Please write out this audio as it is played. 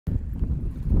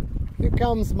Here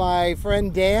comes my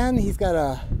friend Dan. He's got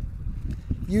a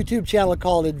YouTube channel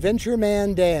called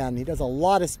Adventureman Dan. He does a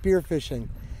lot of spearfishing.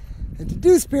 And to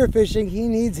do spearfishing, he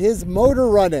needs his motor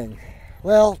running.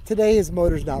 Well, today his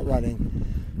motor's not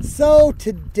running. So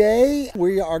today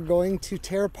we are going to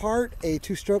tear apart a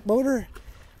two-stroke motor,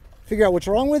 figure out what's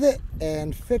wrong with it,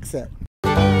 and fix it.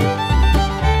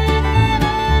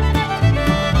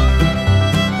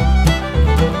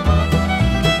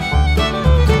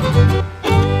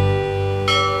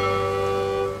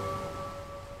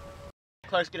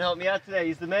 Clark's gonna help me out today.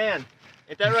 He's the man.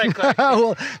 Ain't that right, Clark?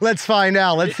 Well, let's find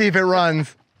out. Let's see if it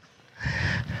runs.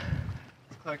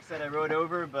 Clark said I rode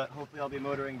over, but hopefully I'll be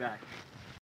motoring back.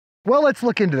 Well, let's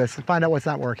look into this and find out what's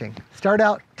not working. Start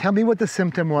out, tell me what the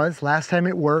symptom was, last time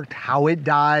it worked, how it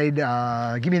died,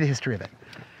 give me the history of it.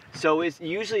 So it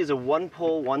usually is a one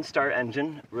pull, one start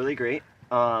engine, really great.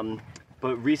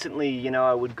 But recently, you know,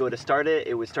 I would go to start it,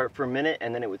 it would start for a minute,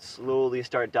 and then it would slowly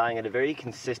start dying at a very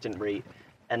consistent rate.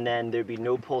 And then there'd be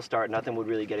no pull start, nothing would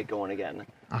really get it going again.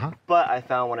 But I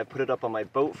found when I put it up on my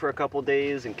boat for a couple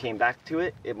days and came back to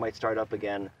it, it might start up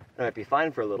again, and it might be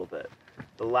fine for a little bit.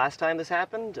 The last time this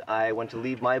happened, I went to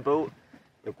leave my boat,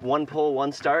 one pull,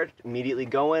 one start, immediately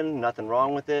going, nothing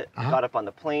wrong with it. Got up on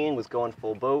the plane, was going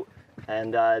full boat,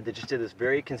 and they just did this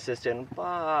very consistent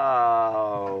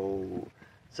bow.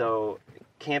 So it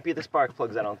can't be the spark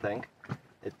plugs, I don't think.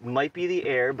 It might be the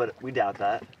air, but we doubt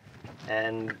that.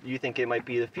 And you think it might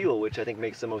be the fuel, which I think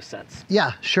makes the most sense.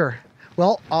 Yeah, sure.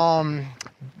 Well,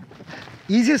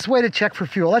 easiest way to check for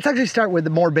fuel, let's actually start with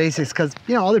the more basics because,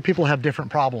 you know, other people have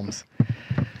different problems.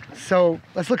 So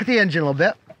let's look at the engine a little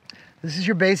bit. This is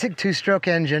your basic two-stroke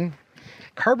engine.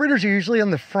 Carburetors are usually on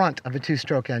the front of a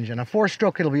two-stroke engine. A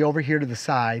four-stroke, it'll be over here to the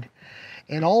side.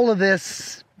 And all of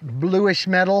this bluish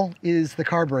metal is the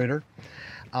carburetor.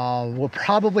 We'll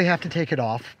probably have to take it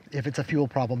off if it's a fuel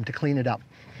problem to clean it up.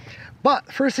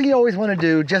 But first thing you always want to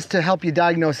do, just to help you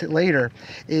diagnose it later,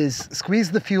 is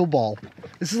squeeze the fuel ball.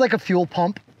 This is like a fuel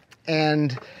pump,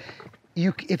 and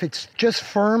if it's just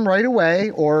firm right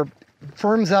away or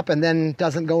firms up and then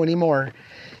doesn't go anymore,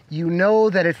 you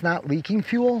know that it's not leaking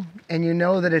fuel, and you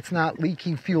know that it's not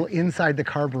leaking fuel inside the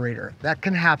carburetor. That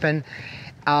can happen.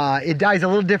 It dies a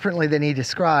little differently than he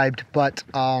described, but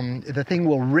the thing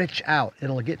will rich out.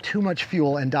 It'll get too much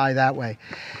fuel and die that way,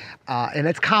 and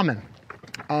it's common.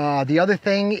 The other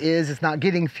thing is it's not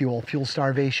getting fuel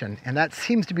starvation, and that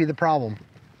seems to be the problem.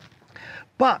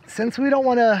 But since we don't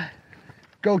want to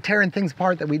go tearing things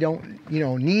apart that we don't,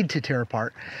 need to tear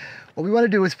apart, what we want to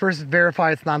do is first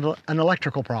verify it's not an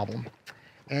electrical problem.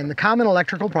 And the common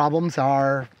electrical problems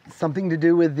are something to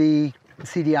do with the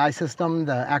CDI system,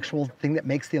 the actual thing that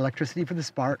makes the electricity for the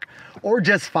spark, or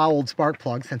just fouled spark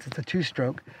plug since it's a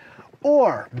two-stroke,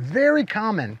 or very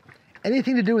common,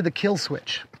 anything to do with the kill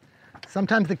switch.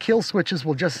 Sometimes the kill switches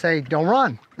will just say, don't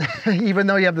run, even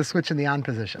though you have the switch in the on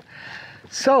position.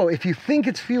 So if you think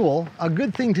it's fuel, a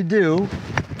good thing to do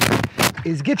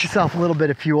is get yourself a little bit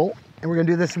of fuel, and we're gonna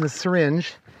do this in the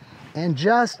syringe, and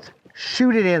just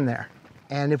shoot it in there.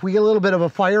 And if we get a little bit of a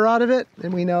fire out of it,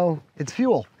 then we know it's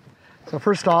fuel. So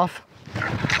first off,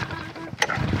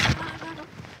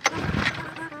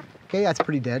 okay, that's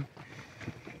pretty dead.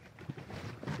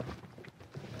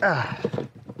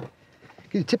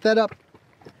 Can you tip that up?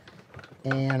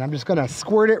 And I'm just gonna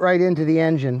squirt it right into the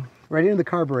engine, right into the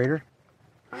carburetor.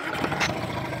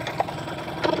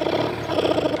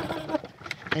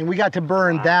 And we got to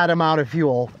burn that amount of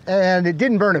fuel. And it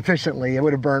didn't burn efficiently. It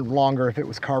would have burned longer if it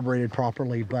was carbureted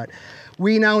properly. But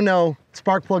we now know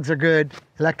spark plugs are good,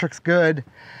 electric's good.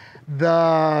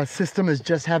 The system is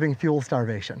just having fuel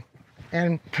starvation.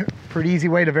 And pretty easy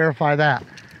way to verify that.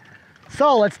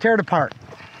 So let's tear it apart.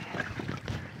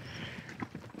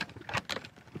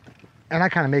 And I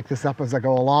kind of make this up as I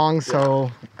go along, so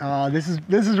this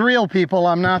is real, people.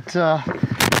 I'm not,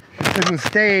 this isn't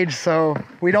staged, so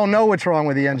we don't know what's wrong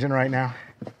with the engine right now.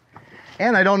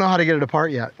 And I don't know how to get it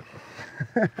apart yet.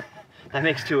 That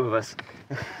makes two of us.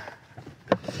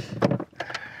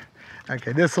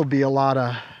 Okay, this will be a lot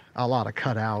of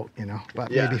cut out, but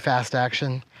maybe fast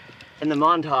action. In the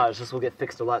montage, this will get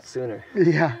fixed a lot sooner.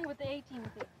 Yeah. With the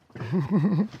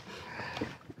 18.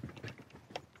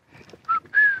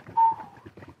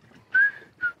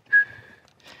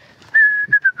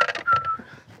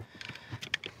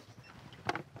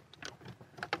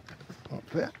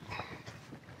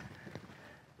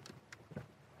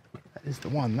 That is the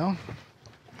one, though.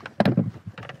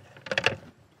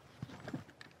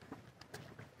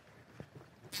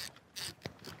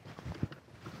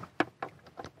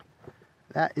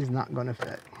 That is not going to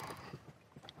fit.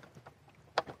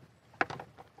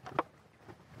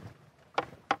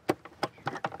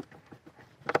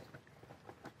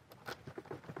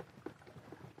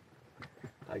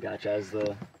 I gotcha. As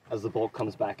the bolt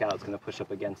comes back out, it's gonna push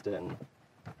up against it. And...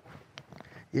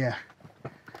 Yeah.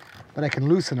 But I can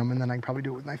loosen them, and then I can probably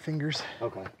do it with my fingers.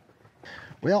 Okay.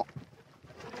 Well,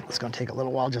 it's going to take a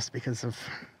little while just because of...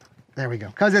 There we go.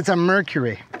 Because it's a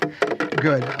Mercury.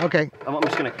 Good. Okay. I'm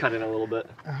just going to cut it a little bit.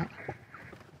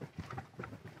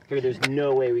 Here, there's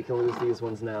no way we can lose these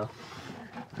ones now.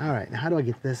 All right. Now, how do I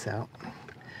get this out?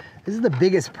 This is the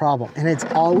biggest problem, and it's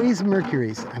always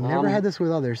Mercury's. I've never had this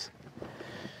with others.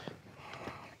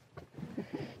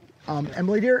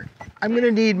 Emily, dear, I'm going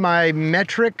to need my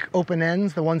metric open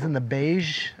ends, the ones in the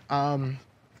beige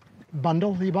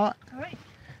bundle you bought. All right.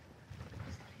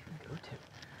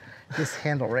 This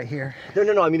handle right here.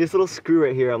 No. I mean, this little screw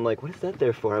right here. I'm like, what is that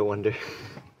there for, I wonder?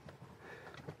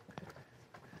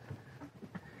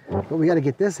 But we got to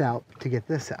get this out to get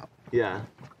this out. Yeah.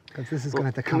 Because this is going to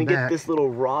have to come back. Can we back. get this little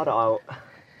rod out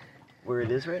where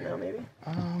it is right now, maybe?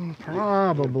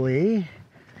 Probably.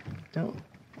 Don't.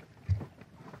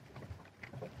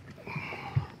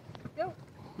 Go.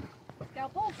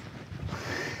 Scalpels.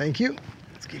 Thank you.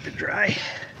 Let's keep it dry.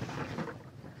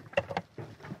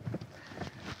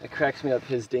 It cracks me up,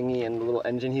 his dinghy and the little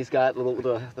engine he's got, the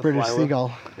British flywheel.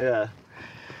 Seagull. Yeah.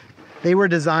 They were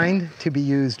designed to be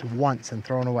used once and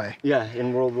thrown away. Yeah,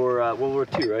 in World War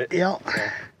II, right? Yeah.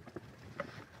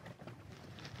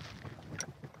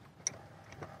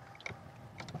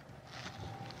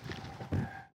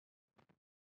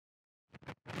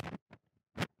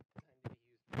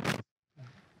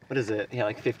 What is it? Yeah,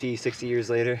 like 50, 60 years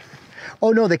later?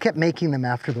 Oh no, they kept making them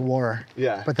after the war.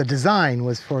 Yeah. But the design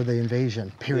was for the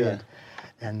invasion, period.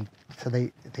 Yeah. And so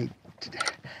they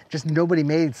just nobody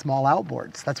made small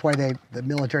outboards. That's why the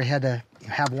military had to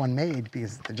have one made,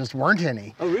 because there just weren't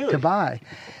any to buy.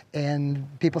 And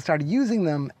people started using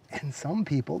them, and some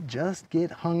people just get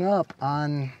hung up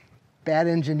on bad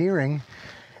engineering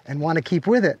and want to keep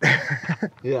with it.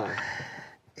 Yeah.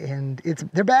 And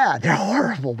they're bad. They're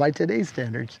horrible by today's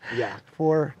standards. Yeah.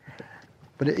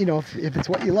 But you know, if it's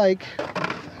what you like.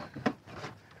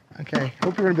 Okay.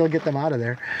 Hope you're gonna be able to get them out of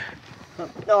there.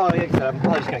 No, like I said, I'm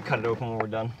probably just gonna cut it open when we're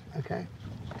done. Okay.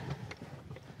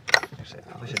 Actually, I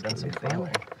probably should have done some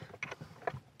failing.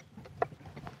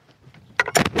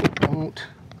 Don't.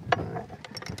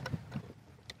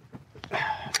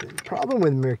 The problem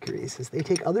with Mercury's is they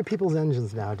take other people's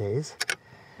engines nowadays,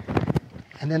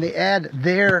 and then they add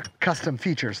their custom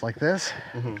features like this,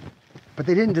 but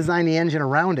they didn't design the engine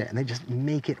around it, and they just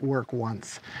make it work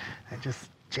once. They just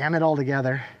jam it all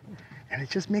together, and it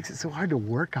just makes it so hard to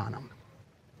work on them.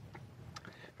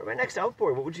 For my next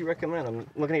outboard, what would you recommend? I'm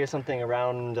looking to get something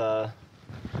around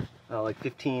like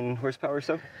 15 horsepower or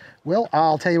so. Well,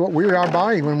 I'll tell you what we are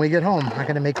buying when we get home. I'm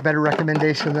going to make a better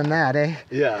recommendation than that, eh?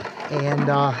 Yeah. And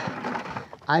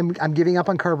I'm giving up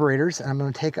on carburetors, and I'm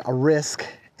going to take a risk,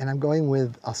 and I'm going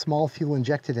with a small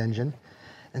fuel-injected engine.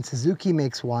 And Suzuki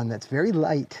makes one that's very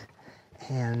light,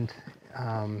 and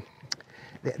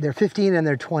they're 15 and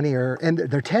they're 20, and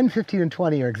they're 10, 15, and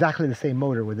 20 are exactly the same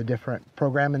motor with a different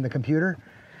program in the computer.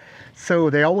 So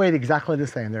they all weigh exactly the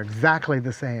same. They're exactly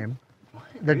the same.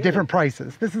 They're different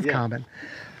prices. This is common.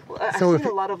 Well, I've seen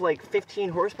a lot of like 15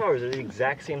 horsepower are the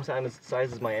exact same size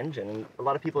as my engine, and a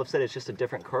lot of people have said it's just a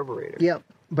different carburetor. Yeah,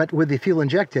 but with the fuel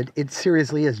injected, it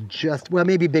seriously is just, well,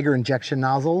 maybe bigger injection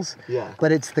nozzles. Yeah.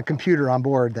 But it's the computer on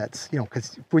board that's, you know,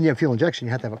 because when you have fuel injection,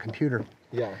 you have to have a computer.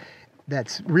 Yeah.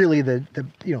 That's really the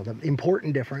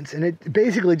important difference, and it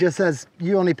basically just says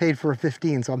you only paid for a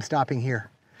 15, so I'm stopping here.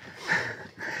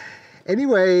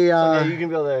 Anyway, so you can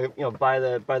be able to buy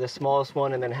the smallest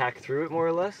one and then hack through it more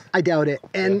or less. I doubt it.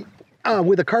 And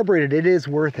with a carbureted, it is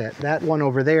worth it. That one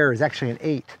over there is actually an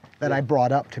 8 that I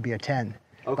brought up to be a 10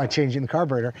 by changing the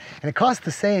carburetor, and it cost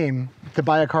the same to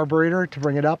buy a carburetor to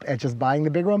bring it up as just buying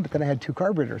the big one. But then I had 2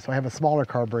 carburetors, so I have a smaller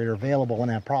carburetor available when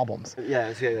I have problems.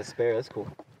 Yeah, so that's spare. That's cool.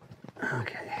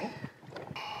 Okay.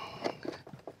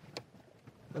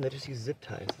 And they just use zip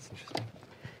ties. That's interesting.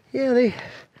 Yeah,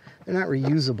 they're not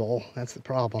reusable. That's the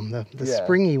problem. The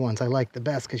springy ones I like the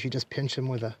best because you just pinch them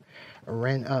with a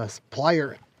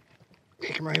plier,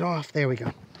 take them right off. There we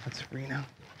go. That's free now.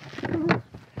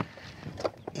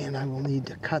 And I will need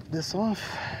to cut this off.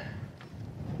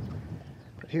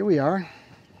 But here we are.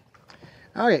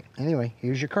 All right. Anyway,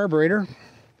 here's your carburetor.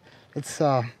 Let's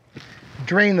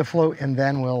drain the float, and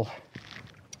then we'll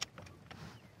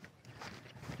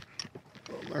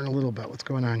learn a little about what's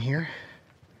going on here.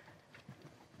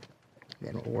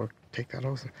 Then we'll take that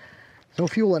also. No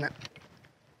fuel in it.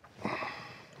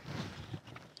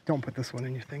 Don't put this one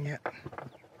in your thing yet.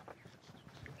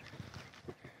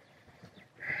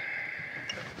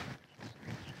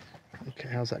 Okay,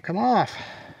 how's that come off?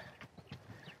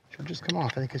 Should just come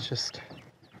off. I think it's just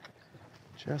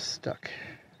stuck.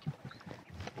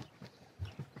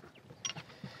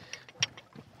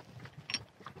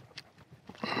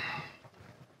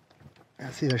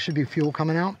 See, there should be fuel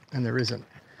coming out, and there isn't.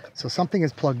 So something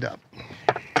is plugged up.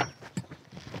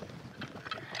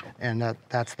 And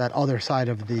that's that other side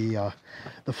of the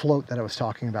float that I was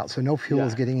talking about. So no fuel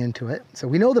is getting into it. So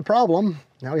we know the problem.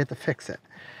 Now we have to fix it,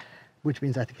 which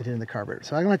means I have to get it in the carburetor.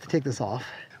 So I'm gonna have to take this off.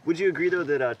 Would you agree though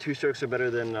that 2 strokes are better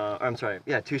than?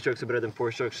 2 strokes are better than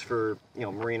 4 strokes for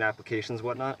marine applications,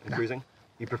 whatnot, and cruising?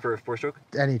 You prefer a 4-stroke?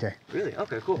 Any day. Really?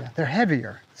 Okay, cool. Yeah, they're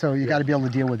heavier, so you got to be able to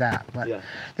deal with that. But Yeah.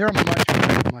 they're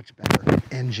a much better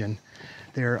engine.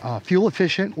 They're fuel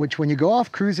efficient, which when you go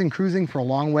off cruising for a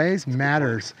long ways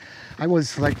matters. I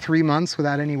was like 3 months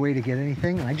without any way to get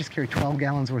anything, and I just carried 12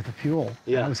 gallons worth of fuel.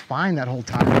 Yeah. And I was fine that whole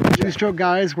time. The 2-stroke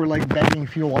guys were like begging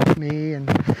fuel off me. And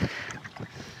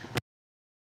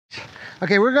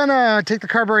okay, we're gonna take the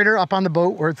carburetor up on the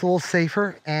boat where it's a little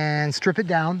safer and strip it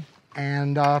down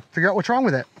and figure out what's wrong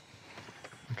with it.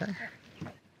 Okay.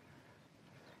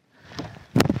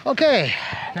 Okay,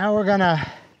 now we're gonna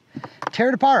tear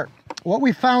it apart. What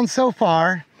we found so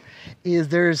far is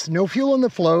there's no fuel in the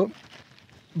float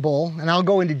bowl, and I'll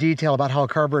go into detail about how a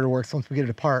carburetor works once we get it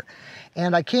apart.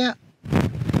 And I can't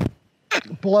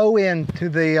blow into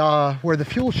the where the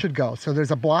fuel should go. So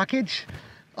there's a blockage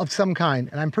of some kind,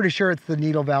 and I'm pretty sure it's the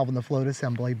needle valve in the float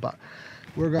assembly, but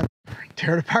we're gonna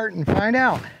tear it apart and find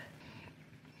out.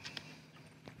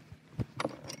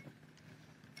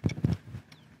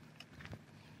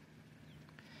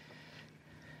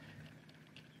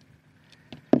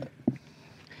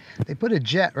 They put a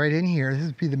jet right in here. This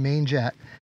would be the main jet.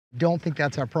 Don't think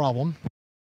that's our problem.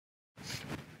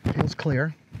 Feels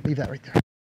clear. Leave that right there.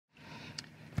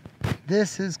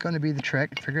 This is going to be the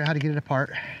trick. Figure out how to get it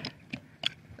apart.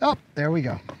 Oh, there we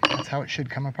go. That's how it should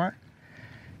come apart.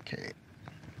 Okay.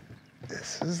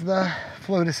 This is the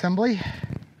float assembly.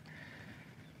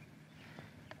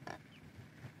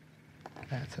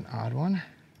 That's an odd one.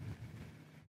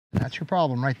 That's your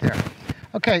problem right there.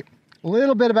 Okay, a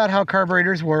little bit about how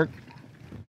carburetors work.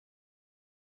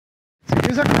 So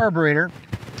here's our carburetor,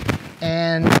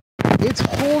 and its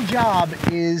whole job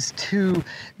is to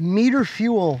meter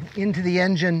fuel into the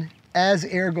engine as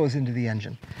air goes into the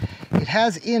engine. It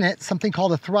has in it something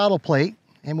called a throttle plate,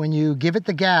 and when you give it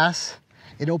the gas,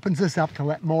 it opens this up to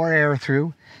let more air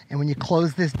through, and when you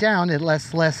close this down, it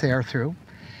lets less air through.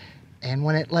 And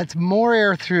when it lets more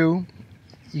air through,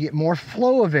 you get more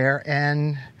flow of air,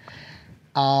 and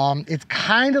it's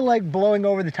kind of like blowing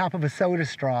over the top of a soda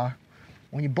straw.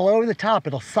 When you blow over the top,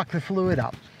 it'll suck the fluid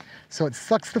up. So it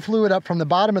sucks the fluid up from the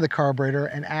bottom of the carburetor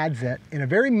and adds it in a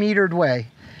very metered way.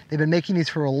 They've been making these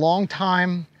for a long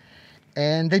time,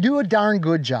 and they do a darn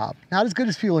good job. Not as good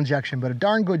as fuel injection, but a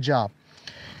darn good job.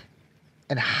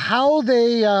 And how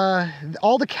they,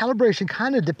 all the calibration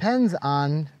kind of depends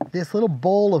on this little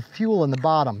bowl of fuel in the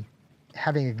bottom,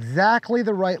 having exactly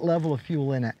the right level of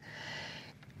fuel in it.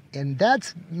 And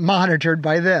that's monitored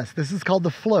by this. This is called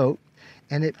the float,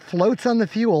 and it floats on the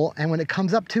fuel, and when it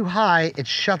comes up too high, it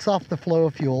shuts off the flow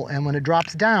of fuel, and when it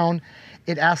drops down,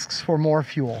 it asks for more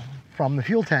fuel from the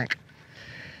fuel tank.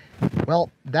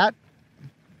 Well, that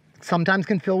sometimes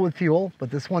can fill with fuel, but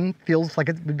this one feels like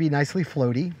it would be nicely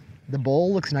floaty. The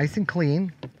bowl looks nice and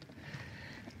clean,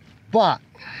 but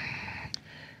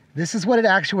this is what it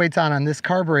actuates on this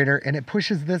carburetor, and it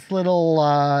pushes this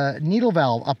little needle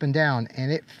valve up and down,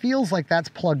 and it feels like that's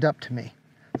plugged up to me.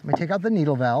 So I'm gonna take out the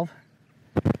needle valve,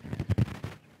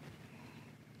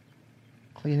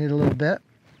 clean it a little bit.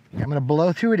 I'm gonna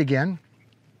blow through it again.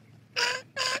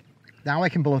 Now I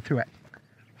can blow through it.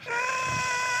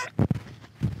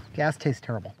 Gas tastes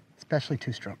terrible, especially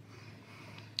 2-stroke.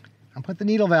 I'll put the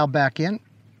needle valve back in,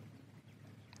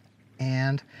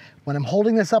 and when I'm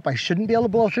holding this up, I shouldn't be able to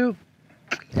blow through,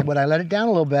 and when I let it down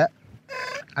a little bit,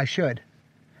 I should.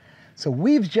 So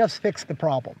we've just fixed the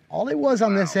problem. All it was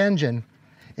on this engine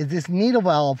is this needle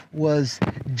valve was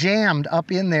jammed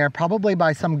up in there, probably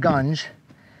by some gunge,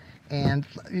 and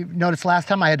you notice last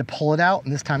time I had to pull it out,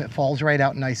 and this time it falls right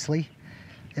out nicely.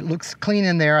 It looks clean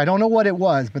in there. I don't know what it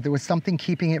was, but there was something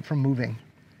keeping it from moving.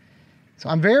 So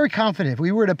I'm very confident if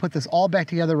we were to put this all back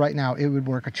together right now, it would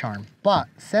work a charm. But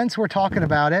since we're talking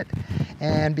about it,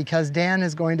 and because Dan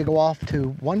is going to go off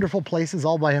to wonderful places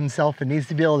all by himself and needs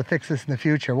to be able to fix this in the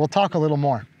future, we'll talk a little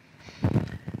more.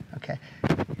 Okay,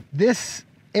 this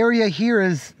area here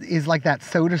is like that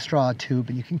soda straw tube,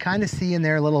 and you can kind of see in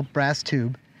there a little brass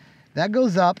tube. That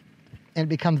goes up and it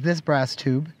becomes this brass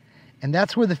tube, and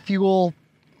that's where the fuel,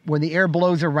 when the air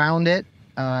blows around it,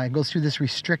 it goes through this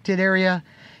restricted area,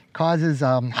 causes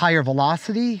higher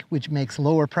velocity, which makes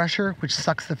lower pressure, which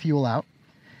sucks the fuel out.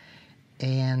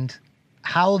 And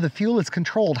how the fuel is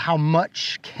controlled, how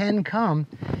much can come,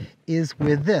 is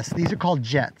with this. These are called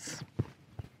jets.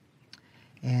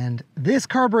 And this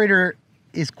carburetor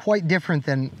is quite different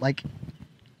than like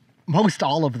most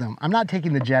all of them. I'm not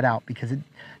taking the jet out because it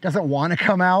doesn't want to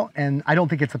come out, and I don't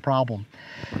think it's a problem.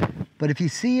 But if you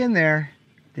see in there,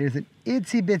 there's an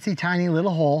itsy bitsy tiny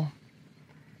little hole,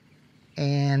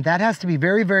 and that has to be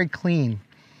very, very clean.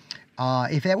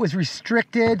 If that was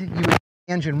restricted, the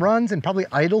engine runs and probably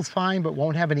idles fine, but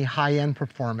won't have any high-end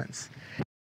performance.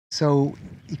 So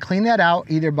you clean that out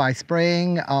either by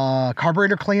spraying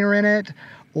carburetor cleaner in it,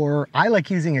 or I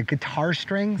like using a guitar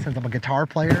string since I'm a guitar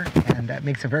player, and that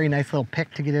makes a very nice little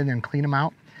pick to get in there and clean them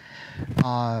out.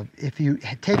 If you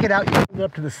take it out, you hold it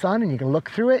up to the sun and you can look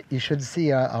through it. You should see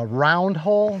a round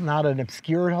hole, not an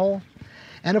obscured hole.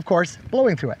 And of course,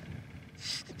 blowing through it.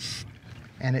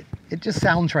 And it just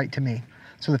sounds right to me.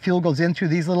 So the fuel goes in through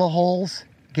these little holes,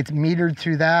 gets metered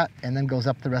through that, and then goes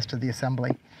up the rest of the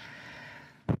assembly.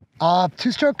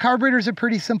 Two-stroke carburetors are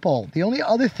pretty simple. The only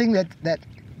other thing that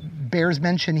bears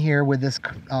mention here with this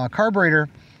carburetor,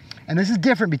 and this is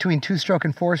different between two-stroke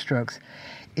and four-strokes,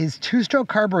 is two-stroke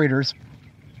carburetors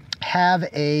have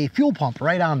a fuel pump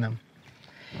right on them.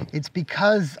 It's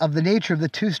because of the nature of the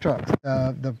two-strokes.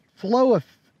 The flow of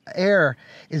air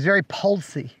is very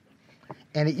pulsy,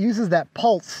 and it uses that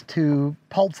pulse to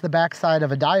pulse the backside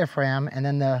of a diaphragm, and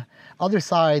then the other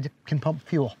side can pump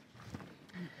fuel.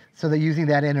 So they're using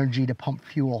that energy to pump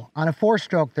fuel. On a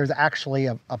four-stroke, there's actually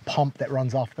a pump that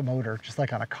runs off the motor, just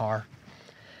like on a car.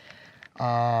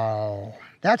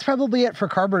 That's probably it for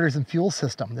carburetors and fuel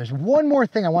system. There's one more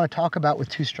thing I want to talk about with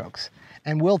two-strokes,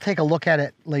 and we'll take a look at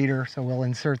it later, so we'll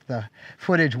insert the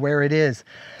footage where it is.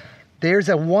 There's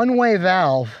a one-way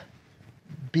valve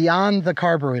beyond the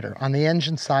carburetor on the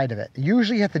engine side of it.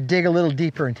 Usually you have to dig a little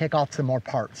deeper and take off some more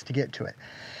parts to get to it.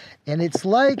 And it's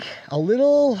like a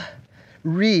little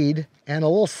reed and a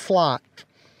little slot,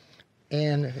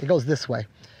 and it goes this way.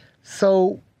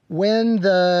 So when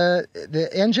the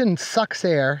engine sucks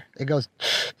air, it goes,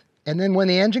 and then when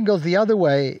the engine goes the other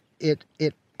way, it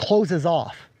closes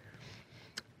off.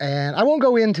 And I won't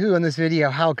go into in this video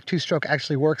how two-stroke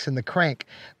actually works in the crank,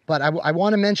 but I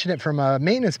want to mention it from a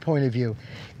maintenance point of view.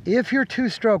 If your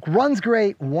two-stroke runs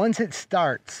great once it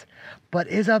starts, but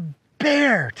is a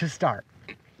bear to start,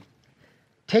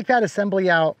 take that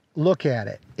assembly out, look at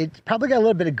it. It's probably got a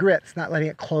little bit of grit. It's not letting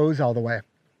it close all the way.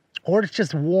 Or it's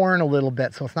just worn a little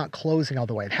bit, so it's not closing all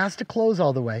the way. It has to close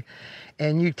all the way.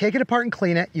 And you take it apart and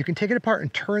clean it. You can take it apart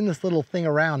and turn this little thing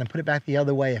around and put it back the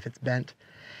other way if it's bent.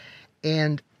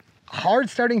 And hard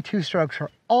starting two-strokes are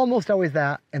almost always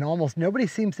that, and almost nobody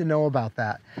seems to know about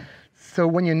that. So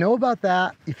when you know about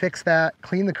that, you fix that,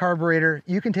 clean the carburetor,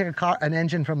 you can take an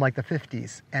engine from like the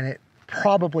 50s, and it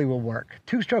probably will work.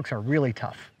 Two-strokes are really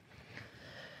tough.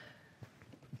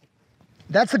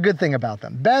 That's the good thing about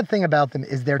them. Bad thing about them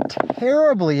is they're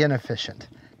terribly inefficient.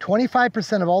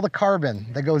 25% of all the carbon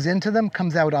that goes into them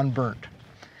comes out unburnt.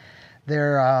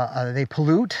 They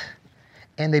pollute,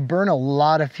 and they burn a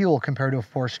lot of fuel compared to a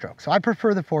four-stroke. So I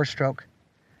prefer the four-stroke,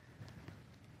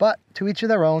 but to each of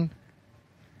their own.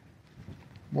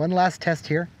 One last test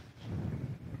here.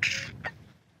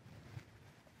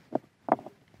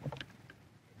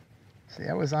 See,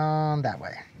 that was on that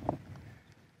way.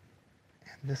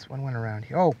 This one went around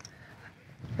here. Oh,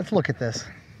 let's look at this.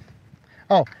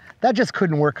 Oh, that just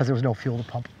couldn't work because there was no fuel to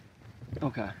pump.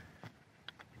 Okay.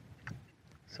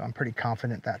 So I'm pretty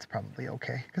confident that's probably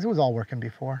okay because it was all working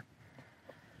before.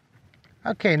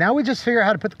 Okay, now we just figure out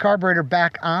how to put the carburetor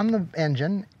back on the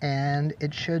engine, and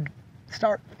it should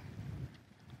start.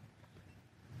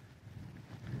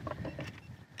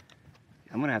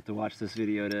 I'm gonna have to watch this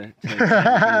video to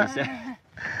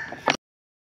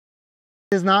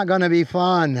Is not going to be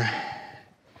fun.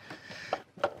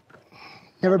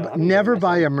 Never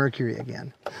buy a Mercury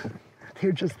again.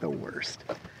 They're just the worst.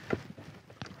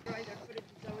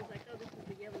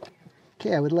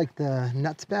 Okay, I would like the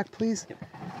nuts back, please.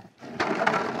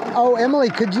 Oh, Emily,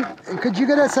 could you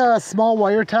get us a small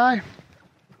wire tie?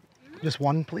 Just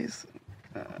one, please.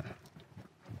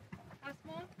 How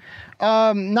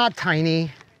small? Not tiny.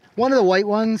 One of the white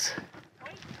ones.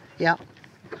 Yeah.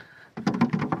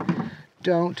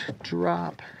 Don't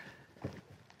drop.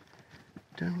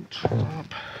 Don't drop.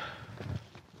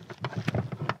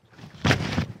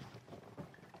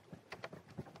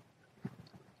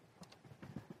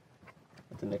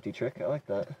 That's a nifty trick. I like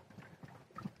that.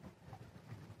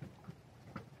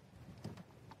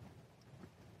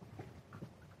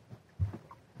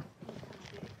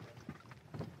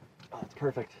 Oh, that's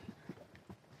perfect.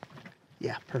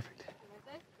 Yeah, perfect.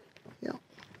 Yep.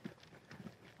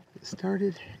 It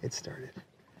started.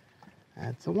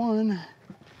 That's the one.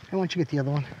 I want you to get the other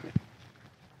one.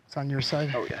 It's on your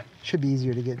side. Oh yeah. Should be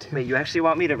easier to get to. Wait, you actually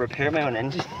want me to repair my own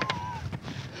engine?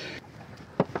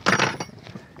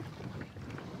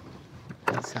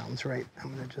 That sounds right.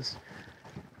 I'm gonna just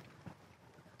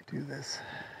do this.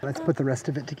 Let's put the rest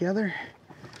of it together.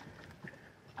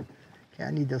 Okay, I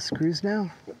need those screws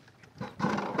now.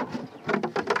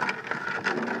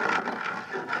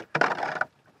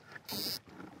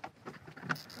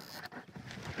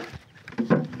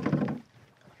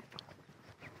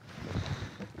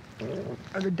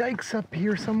 Are the dikes up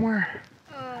here somewhere?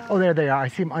 Oh, there they are. I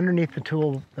see them underneath the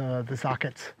tool, the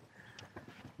sockets.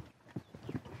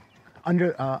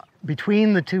 Under,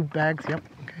 between the two bags. Yep.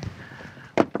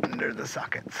 Okay. Under the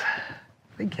sockets.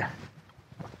 Thank you.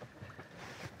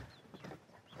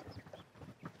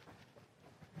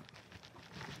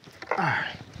 All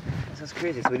right. That's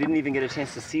crazy. So we didn't even get a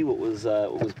chance to see what was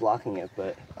blocking it,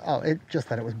 but. Oh, it just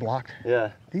that it was blocked.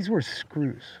 Yeah. These were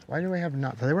screws. Why do I have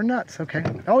nuts? Oh, they were nuts. Okay.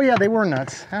 Oh yeah, they were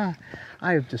nuts. Ah,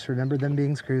 I just remembered them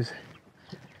being screws.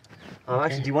 Okay.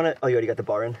 Actually, do you want to? Oh, you already got the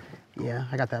bar in. Yeah,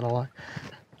 I got that a lot.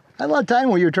 I had a lot of time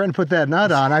when you were trying to put that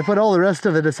nut on. I put all the rest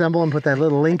of it assemble and put that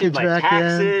little linkage back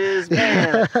taxes, in.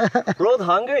 Man. World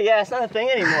hunger? Yeah, it's not a thing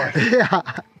anymore. Yeah.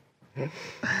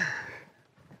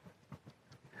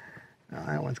 Oh,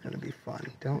 that one's going to be fun.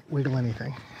 Don't wiggle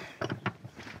anything.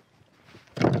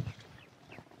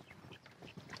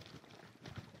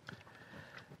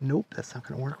 Nope, that's not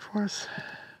going to work for us.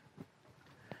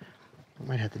 I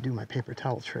might have to do my paper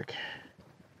towel trick.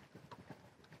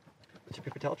 What's your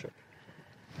paper towel trick?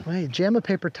 Well, you jam a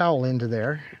paper towel into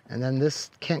there, and then this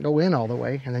can't go in all the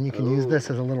way, and then you can use this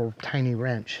as a little tiny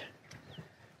wrench.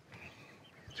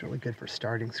 It's really good for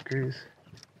starting screws.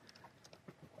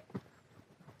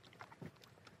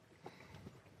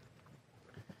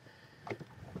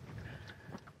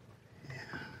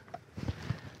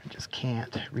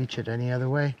 Can't reach it any other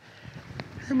way.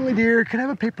 Emily dear, can I have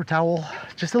a paper towel?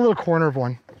 Just a little corner of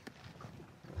one.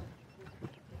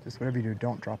 Just whatever you do,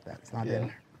 don't drop that. It's not in.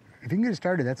 If you can get it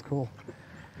started, that's cool.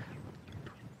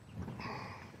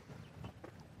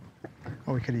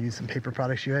 Oh, we could have used some paper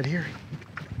products you had here.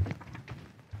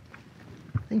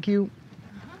 Thank you.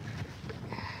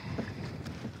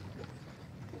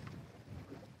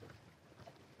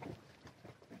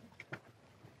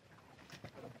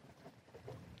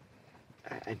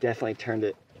 I definitely turned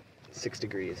it 6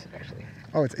 degrees, actually.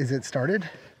 Oh, is it started?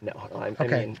 No, I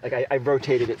mean, like I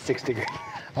rotated it 6 degrees.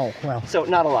 Oh, well. So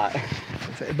not a lot.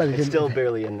 But it's still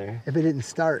barely in there. If it didn't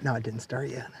start, no, it didn't start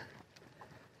yet.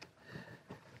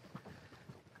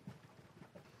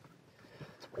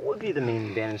 What would be the main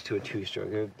advantage to a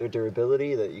two-stroke? Their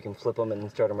durability, that you can flip them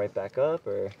and start them right back up,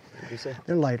 or what did you say?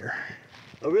 They're lighter.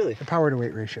 Oh, really? The power to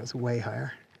weight ratio is way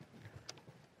higher.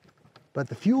 But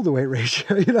the fuel to weight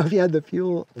ratio, you know, if you had the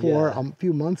fuel for a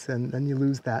few months, then you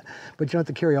lose that. But you don't have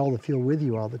to carry all the fuel with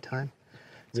you all the time.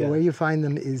 So where you find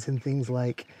them is in things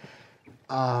like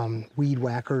weed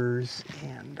whackers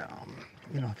and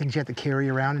you know, things you have to carry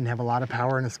around and have a lot of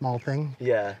power in a small thing.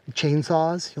 Yeah.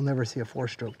 Chainsaws, you'll never see a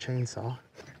 4-stroke chainsaw.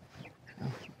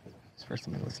 First,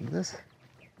 let me listen to this.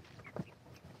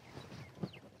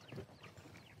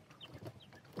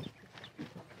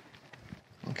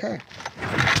 Okay.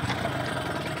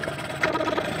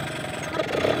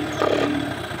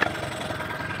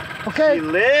 Okay. He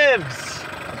lives.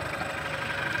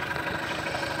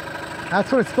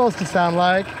 That's what it's supposed to sound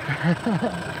like.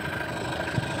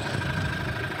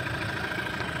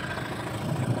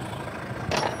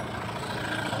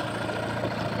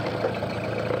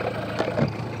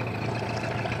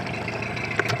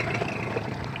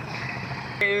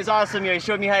 It was awesome. You know, he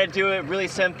showed me how to do it. Really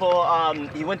simple.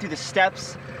 He went through the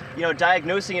steps. You know,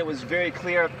 diagnosing it was very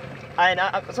clear. And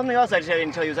something else I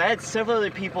didn't tell you is I had several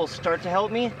other people start to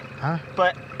help me,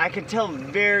 but I could tell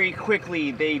very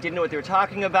quickly they didn't know what they were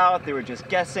talking about. They were just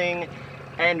guessing,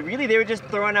 and really they were just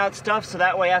throwing out stuff. So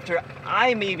that way, after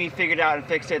I maybe figured it out and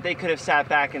fixed it, they could have sat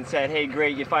back and said, "Hey,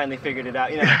 great, you finally figured it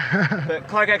out." You know, but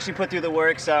Clark actually put through the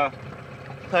work. So,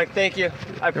 Clark, thank you.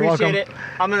 I appreciate it.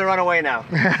 I'm gonna run away now.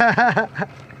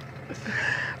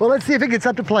 Well, let's see if it gets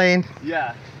up to playing.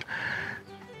 Yeah.